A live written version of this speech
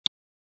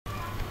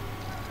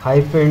Hi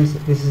friends,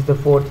 this is the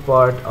fourth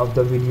part of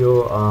the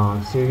video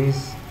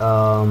series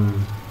in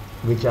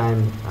which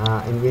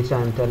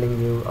I'm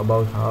telling you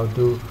about how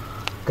to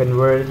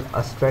convert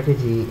a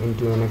strategy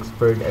into an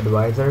expert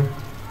advisor.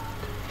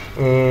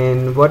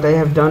 And what I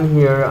have done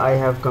here, I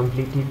have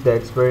completed the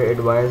expert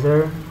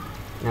advisor,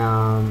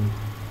 um,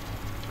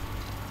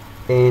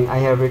 and I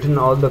have written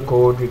all the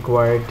code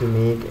required to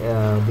make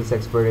this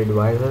expert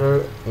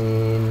advisor.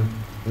 And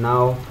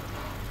now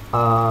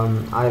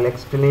I'll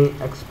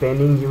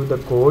explaining you the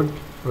code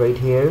right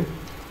here.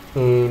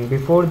 And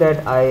before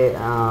that,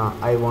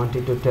 I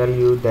wanted to tell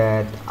you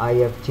that I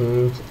have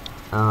changed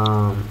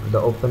the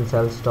open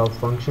cell stop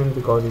function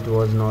because it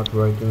was not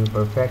working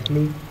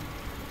perfectly.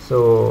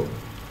 So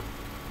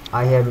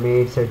I have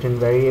made certain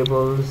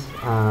variables.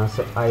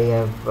 So I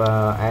have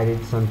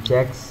added some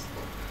checks,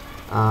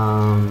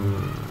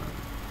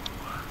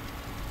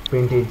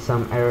 printed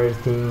some error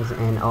things,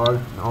 and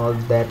all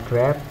that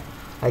crap.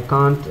 I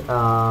can't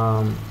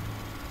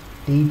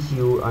teach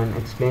you and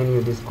explain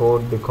you this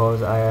code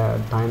because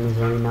time is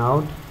running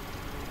out,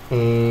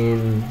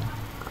 and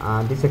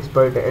this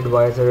expert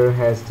advisor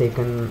has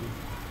taken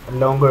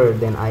longer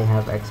than I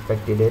have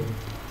expected it.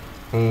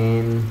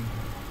 And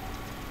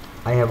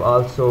I have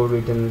also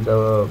written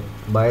the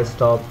buy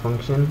stop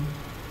function,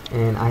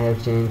 and I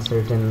have changed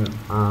certain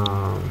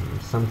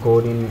some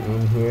code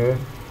in here,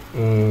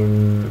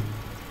 and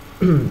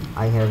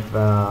I have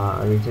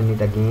written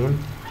it again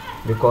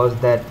because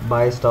that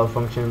buy stop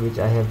function which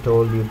I have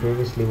told you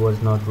previously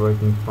was not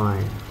working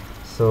fine.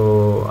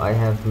 So I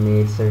have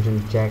made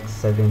certain checks,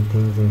 certain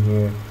things in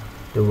here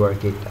to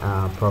work it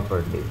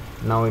properly.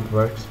 Now it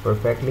works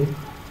perfectly.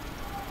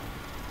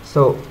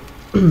 So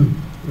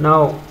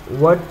now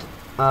what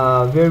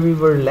where we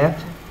were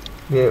left,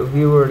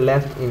 we were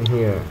left in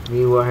here.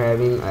 We were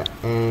having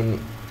an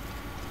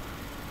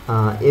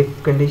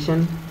if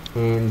condition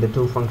and the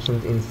two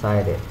functions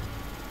inside it.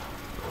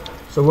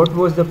 So what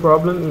was the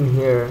problem in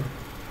here?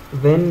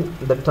 When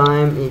the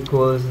time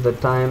equals the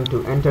time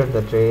to enter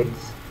the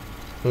trades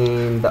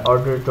and the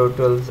order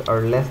totals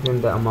are less than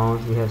the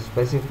amount we have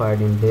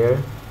specified in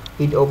there,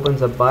 it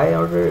opens a buy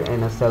order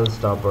and a sell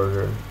stop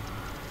order,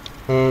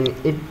 and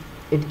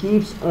it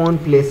keeps on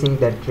placing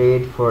that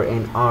trade for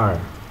an hour.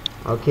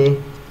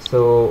 Okay,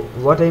 so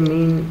what I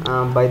mean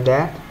by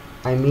that,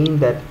 I mean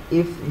that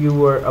if you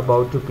were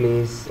about to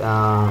place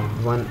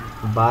one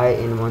buy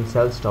and one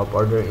sell stop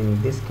order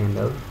in this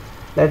candle,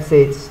 let's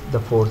say it's the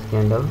fourth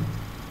candle,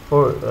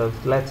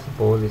 let's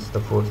suppose it's the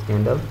fourth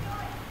candle,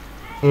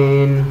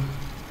 and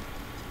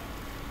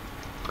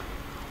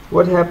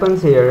what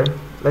happens here,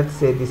 let's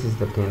say this is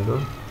the candle.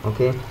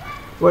 Okay,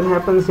 what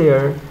happens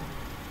here,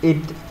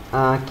 it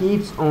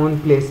keeps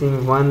on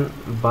placing one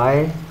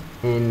buy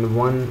and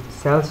one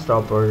sell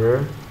stop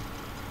order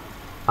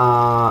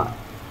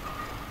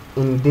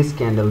in this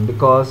candle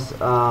because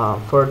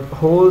for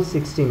whole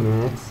 60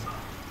 minutes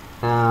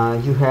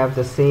you have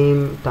the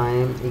same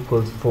time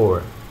equals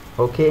 4.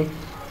 Okay,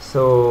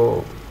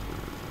 so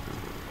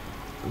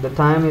the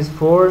time is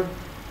 4,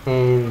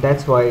 and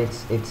that's why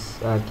it's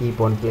keep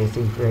on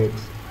placing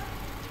trades.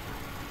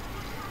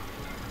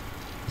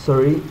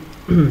 Sorry,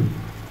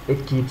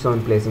 it keeps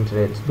on placing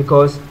trades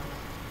because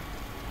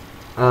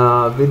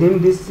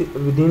within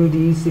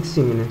these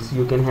 60 minutes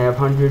you can have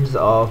hundreds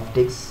of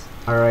ticks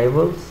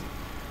arrivals,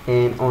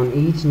 and on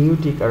each new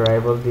tick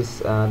arrival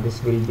this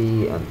will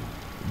be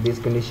this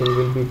condition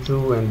will be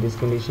true and this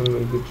condition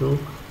will be true,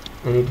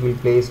 and it will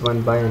place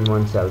one buy and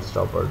one sell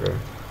stop order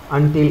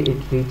until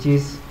it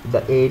reaches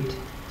the 8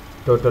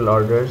 total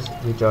orders,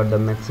 which are the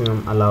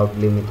maximum allowed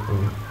limit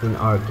in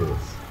our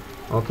case.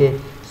 Okay,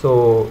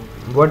 so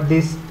what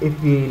this, if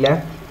we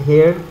left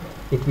here,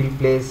 it will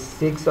place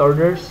 6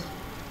 orders,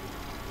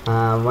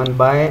 one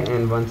buy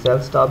and one sell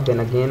stop,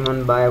 then again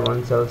one buy,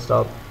 one sell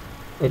stop.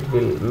 It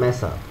will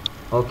mess up.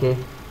 Okay,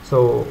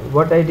 so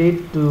what I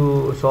did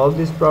to solve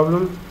this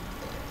problem,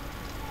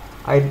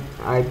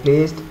 I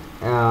placed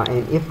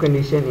an if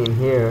condition in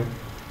here,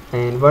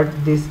 and what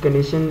this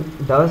condition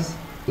does,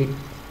 it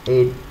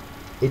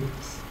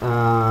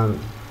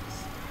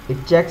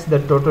checks the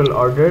total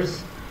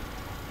orders.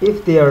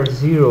 If they are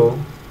 0,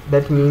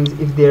 that means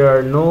if there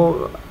are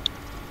no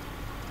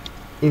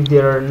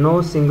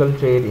single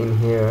trade in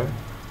here,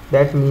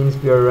 that means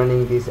we are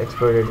running this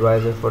expert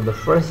advisor for the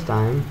first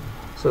time.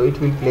 So it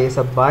will place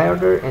a buy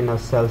order and a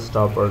sell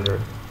stop order,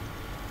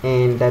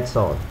 and that's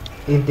all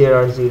if there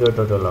are 0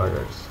 total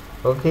orders.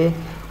 Okay,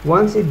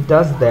 once it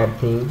does that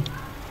thing,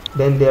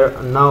 then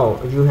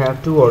now you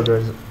have 2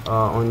 orders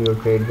on your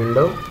trade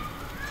window.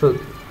 So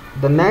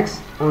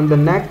on the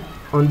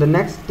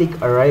next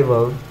tick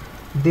arrival,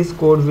 this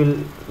code will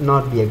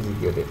not be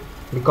executed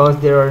because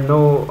there are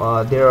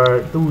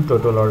 2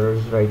 total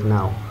orders right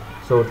now.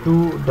 So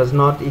 2 does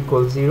not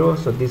equal 0,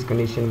 so this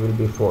condition will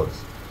be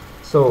false.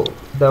 So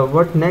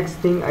what next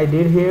thing I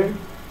did here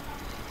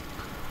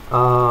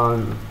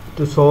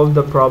to solve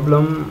the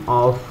problem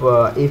of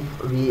if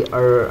we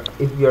are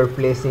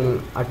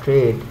placing a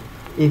trade,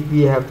 if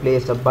we have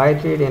placed a buy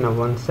trade and a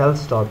one sell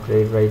stop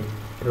trade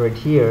right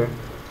here,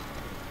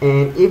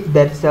 and if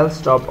that sell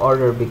stop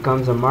order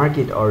becomes a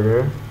market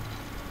order,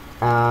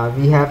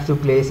 we have to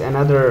place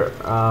another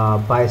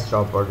buy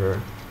stop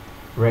order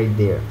right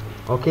there.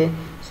 Okay,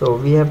 so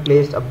we have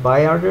placed a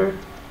buy order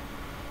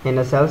and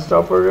a sell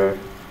stop order.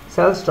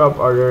 Sell stop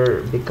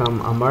order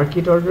become a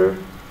market order,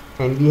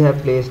 and we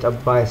have placed a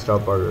buy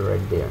stop order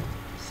right there.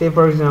 Say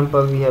for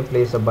example, we have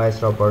placed a buy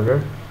stop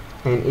order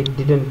and it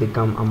didn't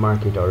become a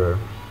market order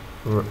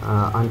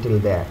until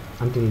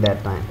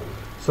that time.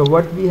 So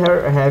what we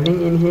are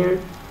having in here,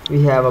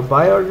 we have a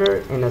buy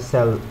order and a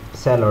sell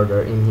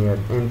order in here,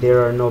 and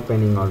there are no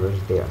pending orders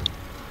there.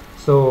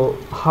 So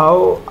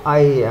how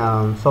I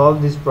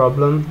solve this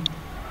problem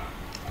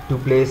to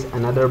place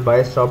another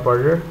buy stop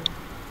order?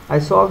 I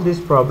solve this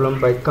problem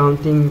by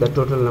counting the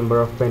total number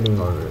of pending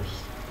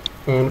orders,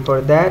 and for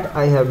that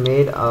I have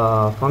made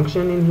a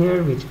function in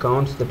here which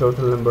counts the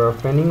total number of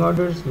pending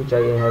orders, which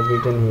I have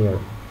written here.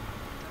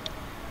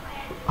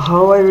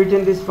 How I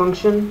written this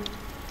function?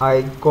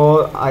 I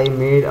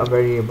made a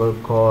variable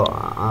call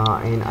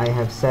and I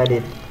have set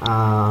it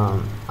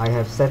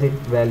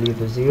value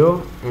to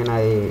 0, and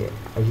I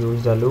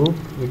used a loop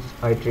which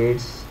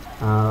iterates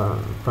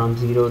from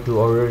 0 to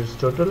orders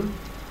total,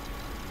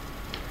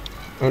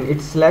 and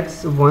it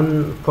selects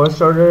one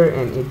first order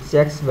and it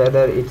checks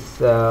whether it's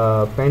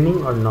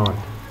pending or not.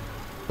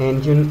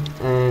 And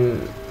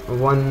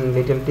one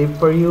little tip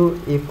for you: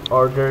 if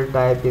order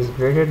type is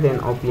greater than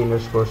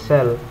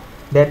op_sell,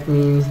 that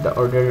means the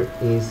order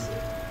is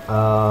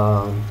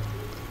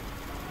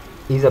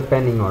a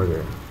pending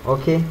order.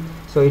 Okay,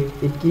 so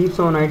it keeps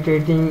on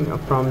iterating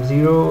from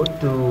 0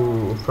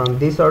 to from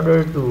this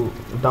order to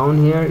down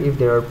here if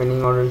there are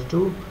pending orders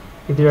too.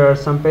 If there are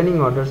some pending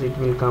orders, it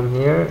will come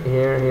here,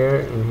 here,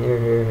 here, and here,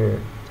 here, here.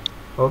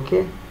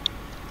 Okay,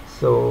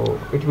 so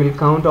it will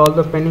count all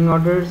the pending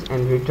orders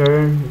and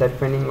return that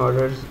pending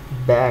orders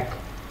back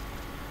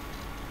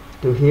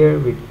to here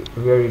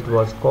where it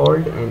was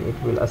called, and it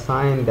will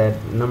assign that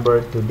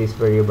number to this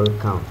variable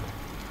count.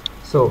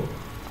 So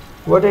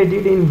what I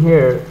did in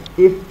here,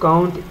 if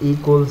count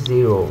equals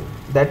 0,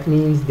 that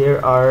means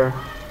there are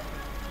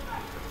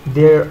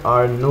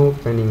no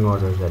pending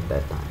orders at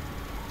that time.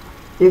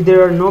 If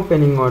there are no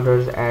pending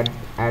orders at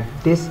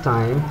this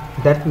time,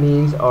 that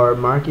means our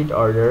market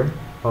order,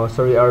 or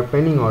sorry, our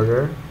pending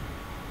order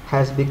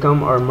has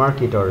become our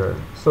market order.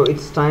 So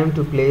it's time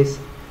to place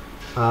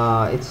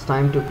a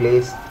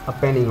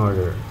pending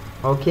order.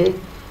 Okay,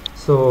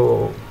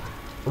 so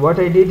what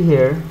I did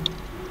here,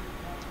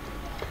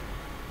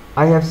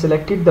 I have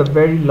selected the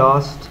very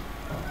last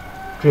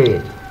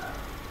trade.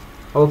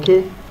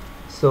 Okay,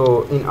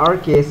 so in our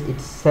case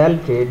it's sell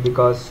trade,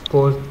 because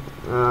suppose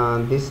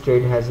this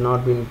trade has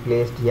not been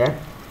placed yet,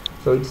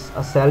 so it's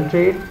a sell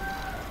trade.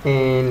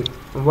 And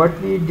what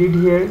we did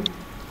here,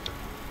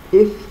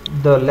 if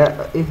the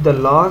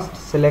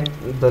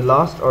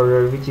last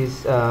order which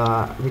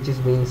is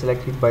being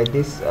selected by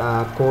this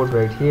code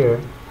right here,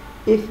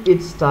 if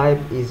its type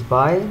is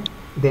buy,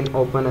 then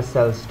open a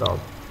sell stop.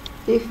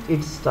 If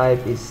its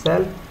type is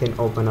sell, then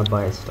open a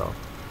buy stop,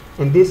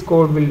 and this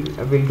code will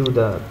do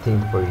the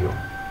thing for you.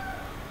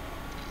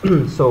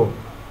 So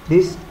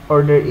this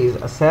order is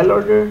a sell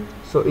order,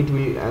 so it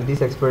will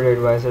this expert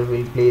advisor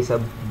will place a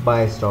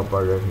buy stop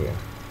order here.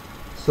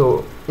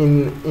 So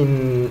in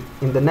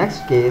the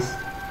next case,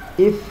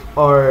 if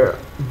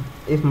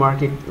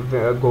market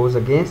goes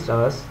against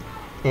us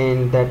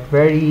and that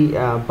very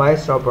buy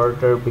stop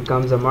order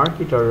becomes a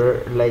market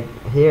order, like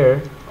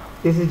here,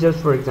 this is just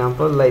for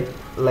example, like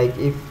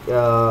if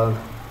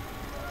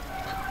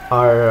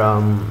our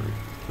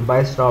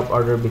buy stop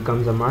order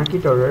becomes a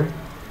market order,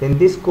 then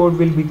this code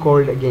will be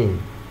called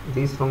again,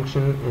 this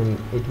function, and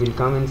it will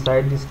come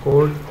inside this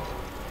code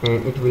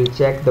and it will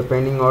check the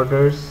pending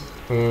orders,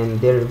 and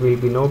there will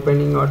be no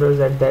pending orders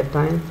at that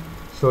time.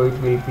 So it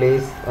will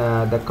place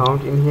the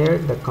count in here.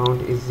 The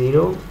count is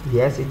 0.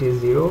 Yes, it is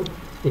 0.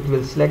 It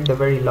will select the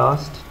very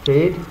last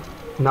trade.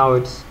 Now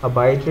it's a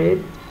buy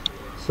trade,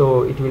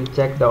 so it will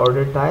check the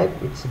order type,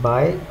 it's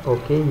buy.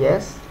 Okay,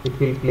 yes, it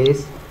will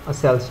place a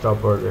sell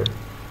stop order,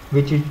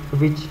 which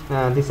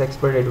this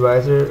expert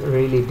advisor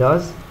really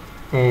does,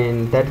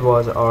 and that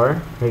was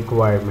our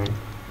requirement.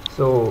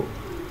 So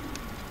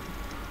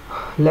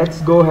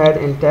let's go ahead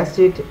and test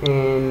it,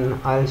 and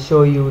I'll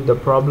show you the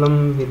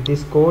problem with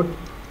this code.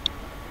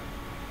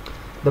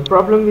 The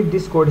problem with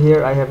this code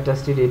here, I have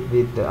tested it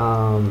with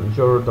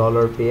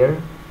euro-dollar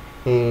pair,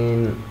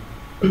 and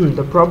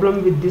the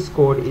problem with this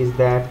code is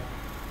that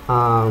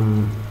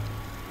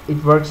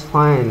it works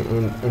fine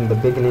in the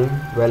beginning.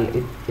 Well,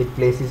 it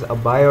places a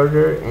buy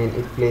order and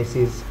it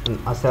places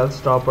a sell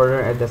stop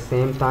order at the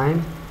same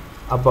time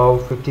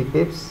above 50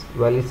 pips.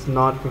 Well, it's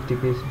not 50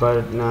 pips,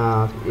 but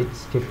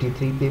it's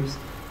 53 pips,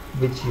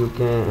 which you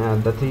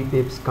can the 3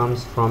 pips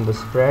comes from the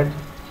spread.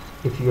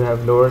 If you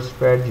have lower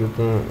spread, you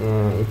can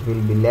it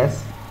will be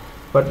less,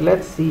 but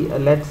let's see,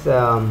 let's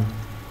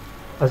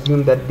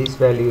assume that this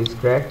value is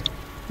correct.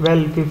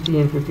 Well, 50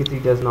 and 53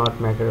 does not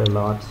matter a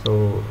lot,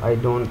 so I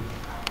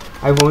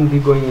won't be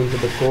going into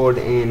the code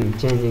and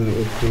changing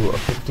it to a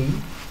 50.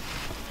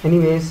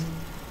 Anyways,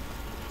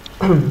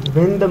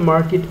 when the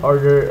market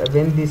order,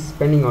 when this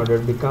pending order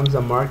becomes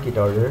a market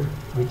order,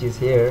 which is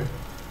here,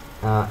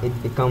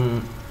 it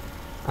become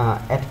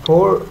at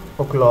 4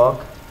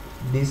 o'clock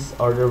this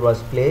order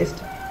was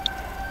placed,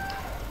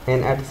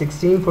 and at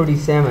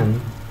 16:47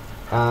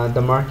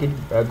 the market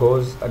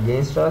goes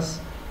against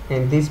us,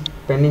 and this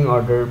pending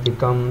order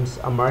becomes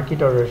a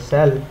market order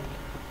sell.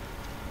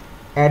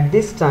 At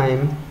this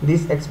time,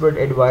 this expert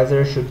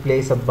advisor should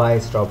place a buy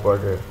stop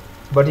order,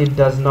 but it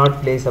does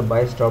not place a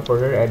buy stop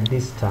order at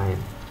this time.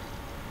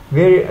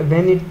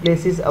 When it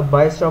places a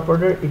buy stop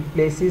order, it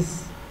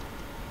places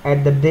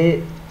at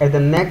the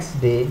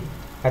next day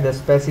at the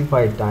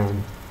specified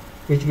time,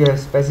 which we have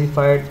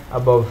specified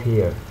above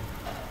here.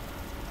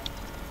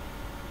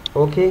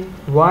 Okay,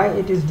 why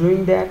it is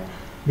doing that?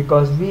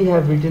 Because we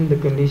have written the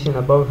condition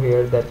above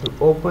here that to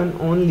open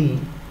only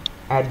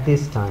at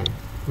this time,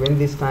 when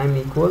this time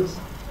equals,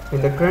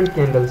 when the current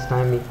candle's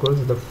time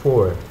equals the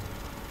 4.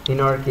 In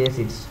our case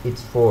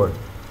it's 4,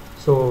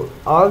 so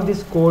all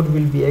this code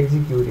will be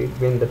executed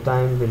when the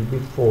time will be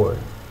 4.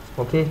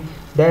 Okay,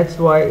 that's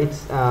why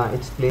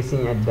it's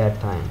placing at that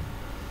time.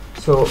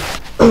 So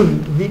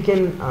we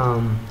can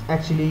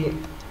actually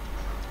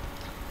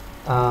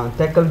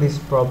tackle this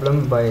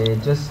problem by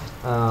just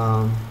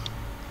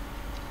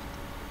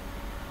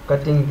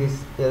cutting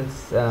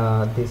this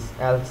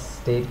else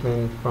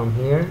statement from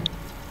here.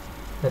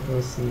 Let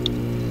me see,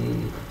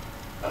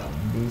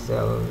 this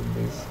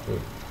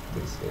if,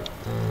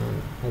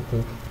 and I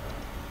think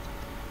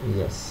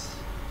yes,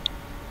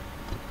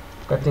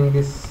 cutting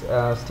this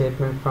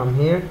statement from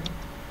here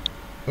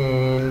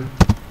and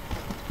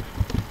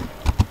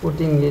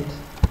putting it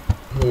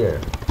here.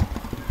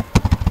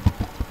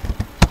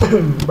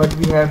 But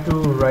we have to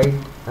write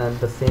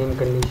the same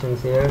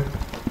conditions here,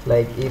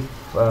 like if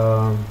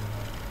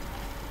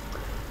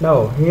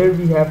now here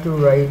we have to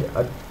write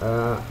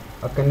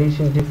a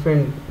condition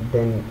different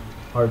than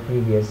our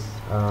previous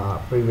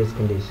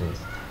conditions.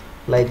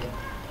 Like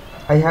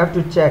I have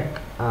to check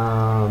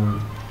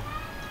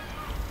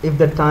if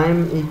the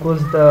time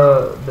equals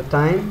the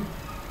time,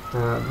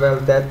 well,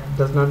 that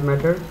does not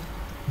matter,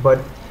 but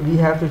we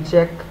have to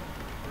check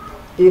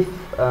if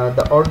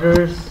the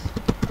orders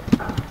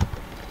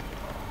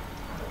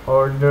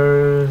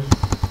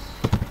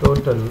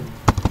total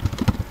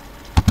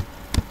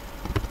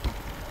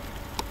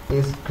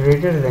is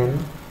greater than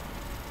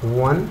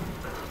 1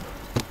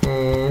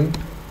 and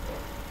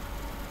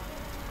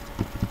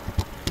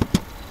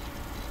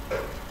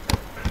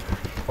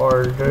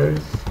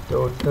orders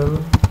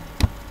total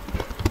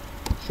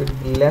should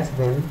be less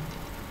than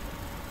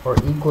or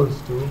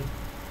equals to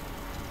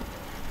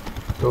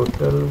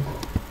total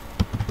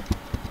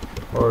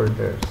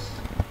orders.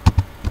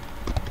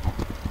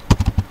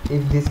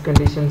 If this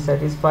condition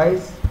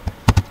satisfies,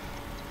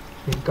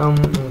 we come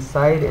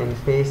inside and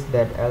paste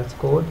that else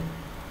code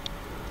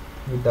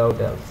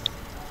without else,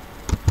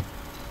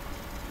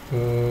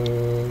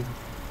 and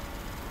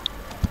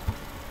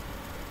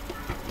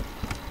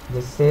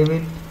just save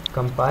it,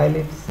 compile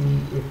it,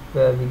 see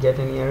if we get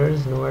any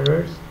errors. No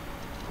errors.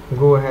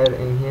 Go ahead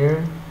in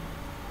here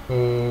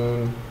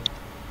and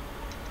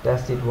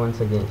test it once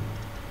again.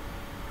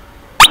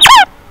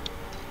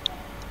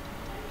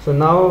 So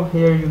now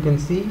here you can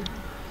see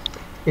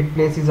it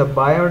places a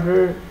buy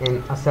order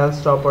and a sell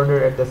stop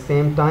order at the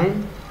same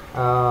time.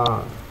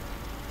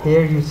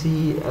 Here you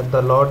see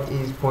the lot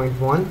is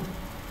 0.1,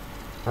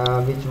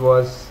 which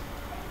was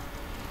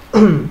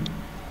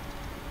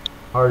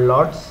our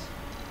lots,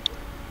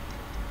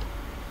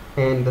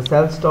 and the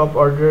sell stop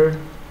order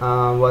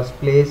was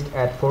placed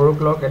at 4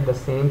 o'clock at the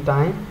same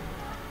time,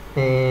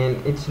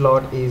 and its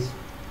lot is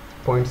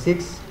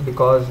 0.6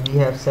 because we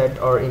have set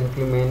our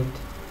increment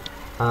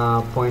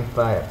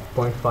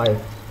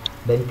 0.5.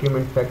 The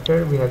increment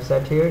factor we have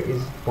set here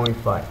is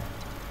 0.5.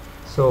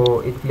 So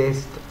it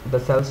placed the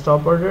sell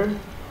stop order.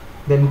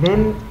 Then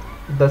when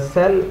the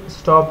sell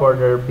stop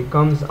order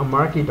becomes a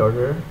market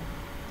order,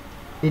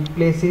 it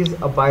places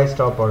a buy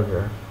stop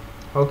order.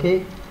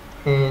 Okay,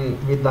 and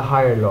with the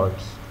higher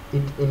lots,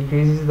 it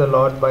increases the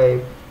lot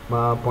by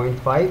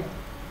 0.5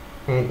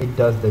 and it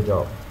does the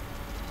job.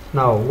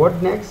 Now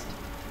what next?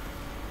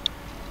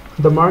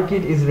 The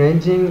market is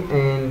ranging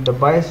and the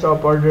buy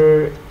stop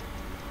order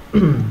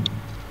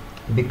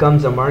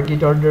becomes a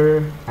market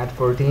order at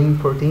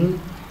 14.14,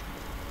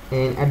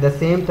 and at the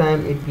same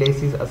time it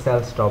places a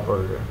sell stop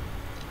order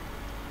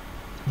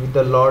with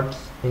the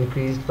lots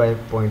increased by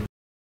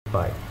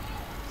 0.5.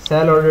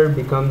 Sell order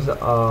becomes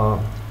a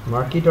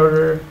market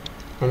order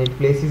and it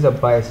places a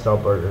buy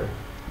stop order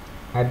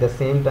at the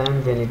same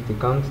time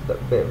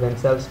when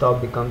sell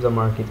stop becomes a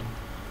market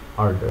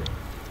order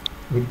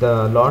with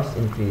the lots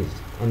increased,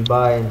 and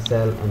buy and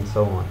sell and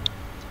so on.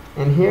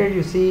 And here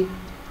you see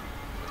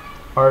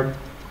our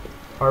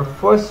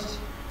first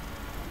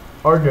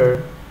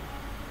order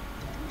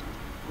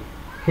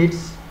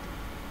hits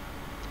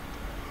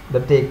the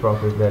take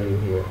profit value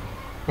here,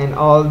 and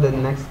all the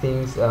next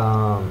things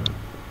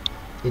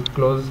it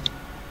closed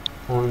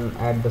on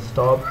at the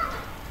stop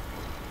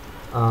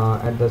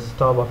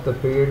of the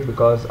period,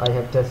 because I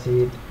have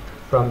tested it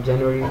from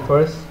January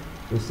 1st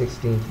to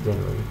 16th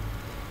January.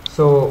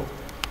 So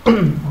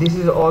this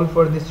is all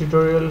for this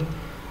tutorial,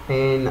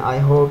 and I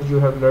hope you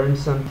have learned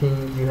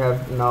something. You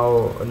have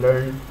now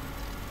learned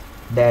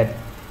that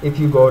if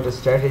you got a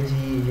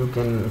strategy, you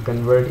can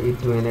convert it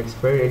to an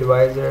expert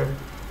advisor.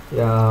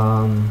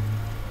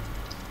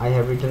 I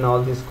have written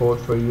all this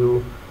code for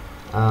you.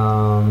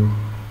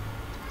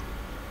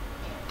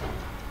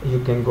 You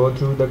can go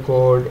through the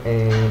code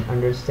and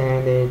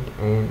understand it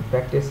and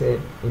practice it,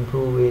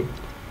 improve it,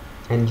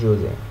 and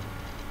use it.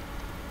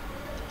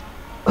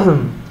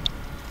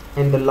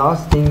 And the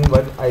last thing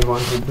what I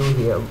want to do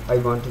here, I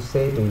want to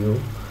say to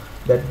you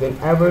that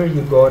whenever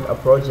you got a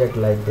project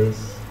like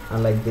this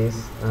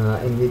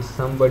in which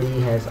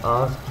somebody has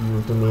asked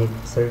you to make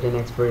certain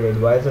expert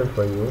advisor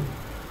for you,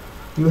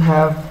 you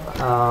have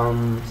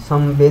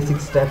some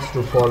basic steps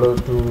to follow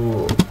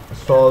to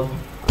solve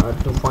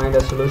to find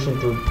a solution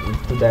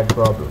to that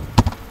problem.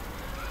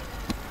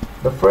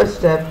 The first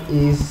step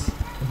is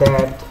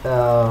that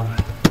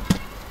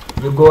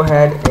you go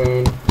ahead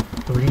and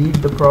read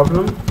the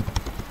problem,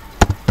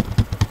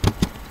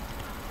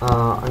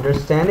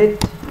 understand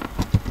it,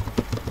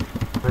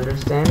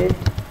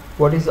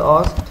 what is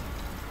asked.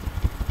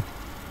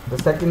 The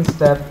second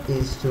step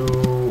is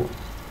to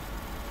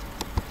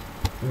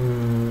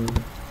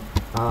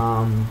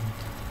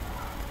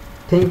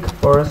think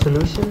for a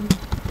solution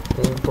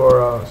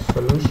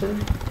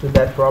to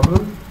that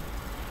problem.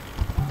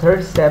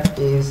 Third step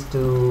is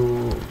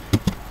to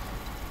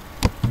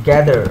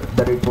gather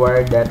the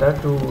required data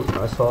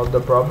to solve the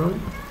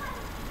problem.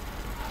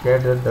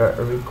 Gather the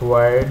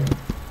required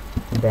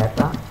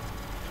data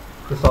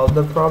to solve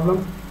the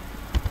problem.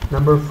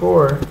 Number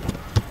 4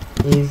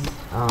 is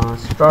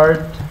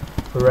start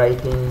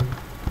writing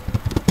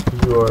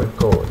your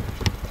code.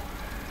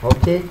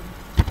 Okay,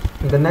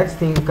 and the next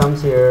thing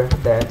comes here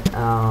that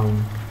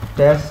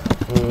test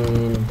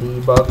and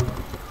debug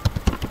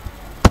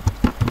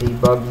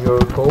your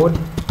code,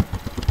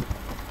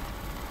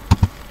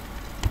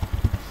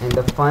 and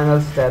the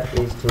final step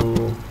is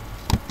to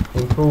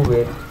improve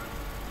it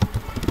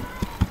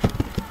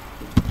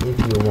if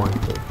you want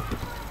to.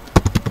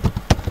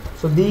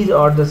 So these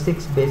are the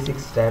 6 basic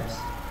steps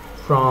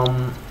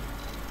from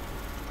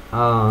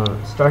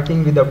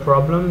starting with a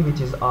problem which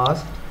is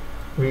asked.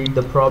 Read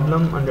the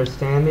problem,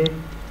 understand it,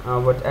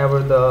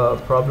 whatever the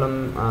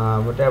problem,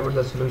 whatever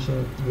the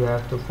solution, you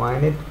have to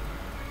find it.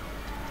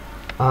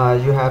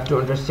 You have to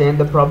understand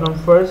the problem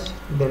first,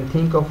 then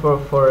think of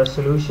for a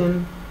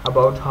solution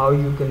about how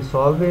you can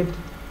solve it.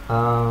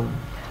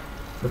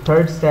 The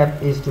third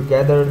step is to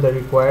gather the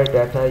required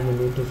data you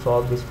need to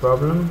solve this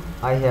problem.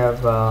 I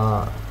have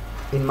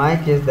in my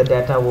case the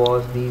data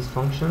was these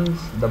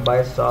functions, the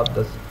buy stop,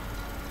 the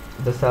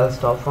sell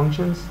stop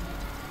functions.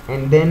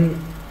 And then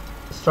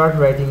start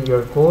writing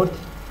your code.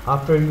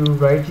 After you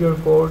write your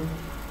code,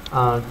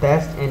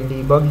 test and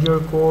debug your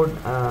code,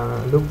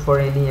 look for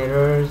any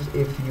errors.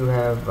 If you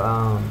have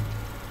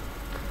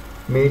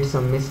made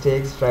some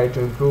mistakes, try to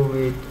improve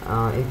it.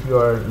 If you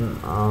are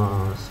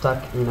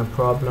stuck in a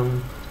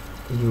problem,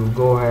 you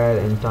go ahead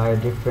and try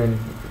different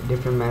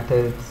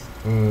methods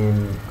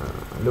and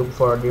look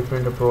for a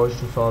different approach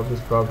to solve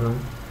this problem.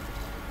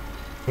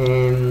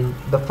 And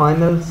the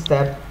final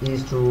step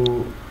is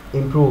to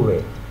improve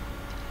it.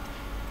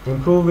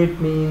 Improve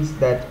it means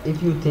that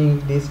if you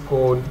think this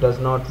code does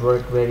not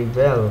work very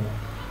well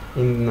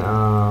in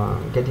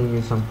getting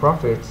you some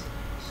profits,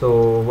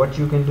 so what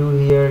you can do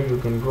here, you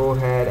can go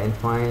ahead and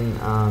find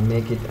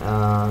make it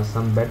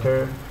some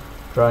better,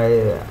 try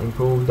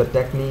improve the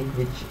technique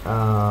which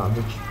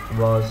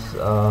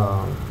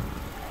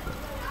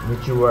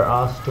you were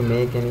asked to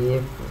make an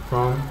EF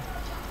from,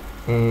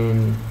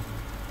 and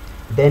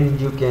then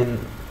you can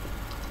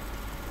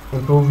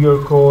improve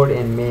your code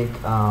and make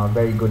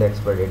very good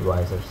expert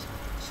advisors.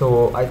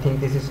 So I think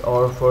this is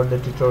all for the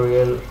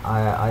tutorial.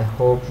 I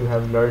hope you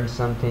have learned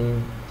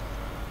something.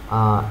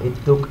 It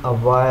took a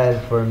while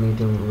for me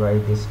to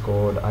write this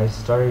code. I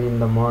started in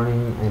the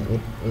morning and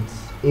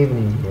it's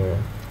evening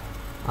here.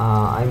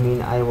 I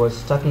mean, I was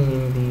stuck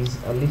in these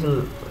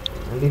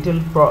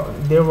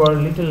there were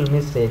little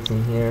mistakes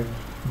in here,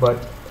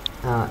 but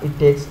it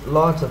takes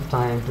lots of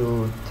time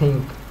to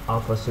think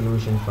of a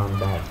solution from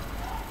that.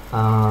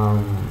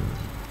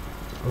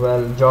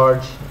 Well,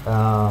 George,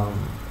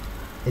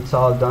 it's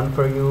all done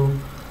for you.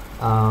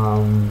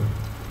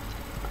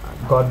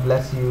 God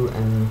bless you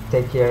and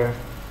take care.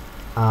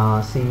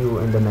 See you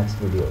in the next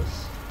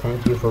videos.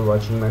 Thank you for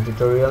watching my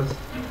tutorials,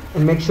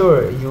 and make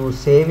sure you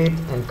save it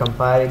and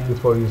compile it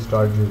before you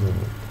start using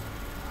it.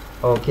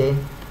 Okay,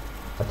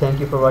 thank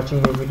you for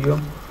watching your video.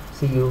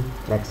 See you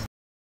next.